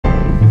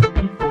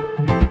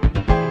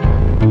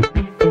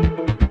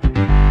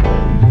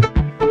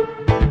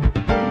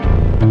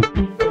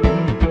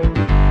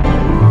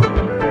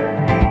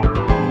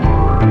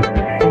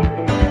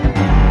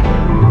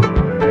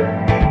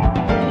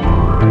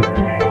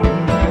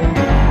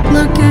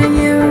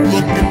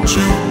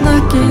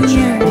Look at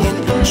you.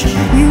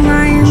 You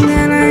lying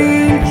that I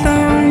ain't the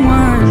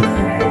one.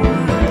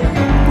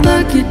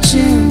 Look at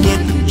you.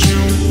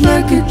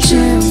 Look at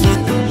you.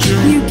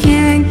 You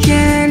can't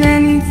get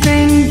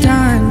anything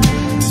done.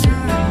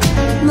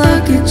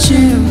 Look at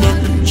you.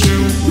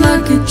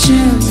 Look at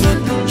you.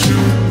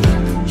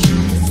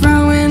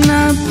 Throwing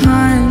a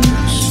punch.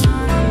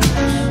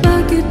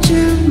 Look at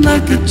you.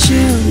 Look at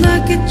you.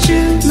 Look at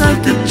you.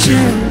 Look at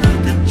you.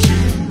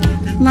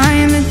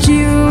 Lying that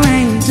you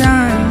ain't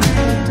done.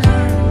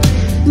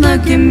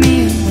 Look at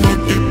me.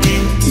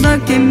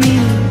 Look at me.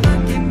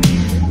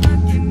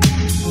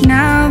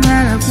 Now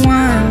that I've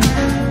won.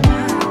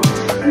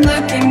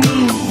 Look at me.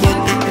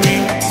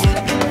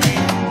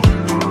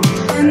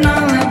 And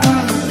all I've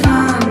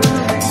overcome.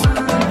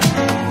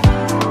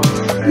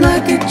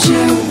 Look at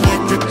you.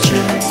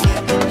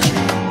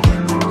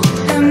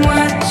 And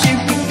what you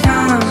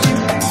become.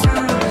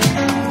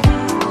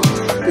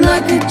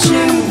 Look at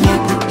you.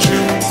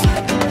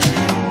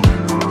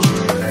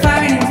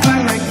 Fighting for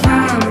my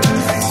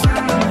crumbs.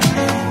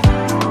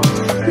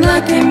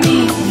 Look at me.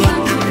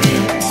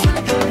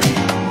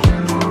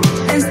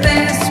 Is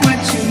this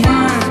what you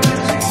want?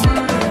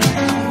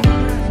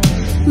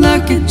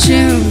 Look at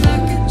you.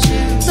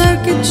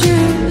 Look at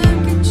you.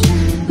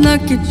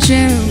 Look at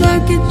you.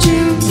 Look at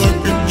you.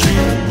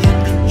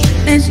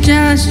 It's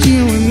just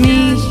you and me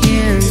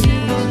here.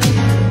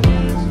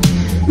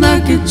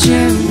 Look at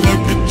you.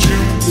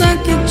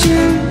 Look at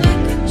you.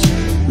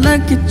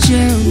 Look at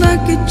you.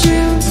 Look at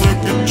you.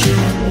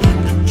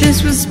 This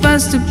was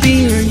supposed to be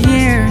your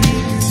year.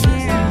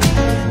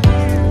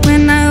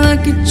 When I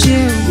look at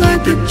you,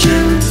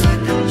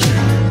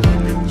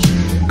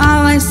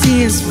 all I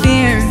see is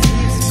fear.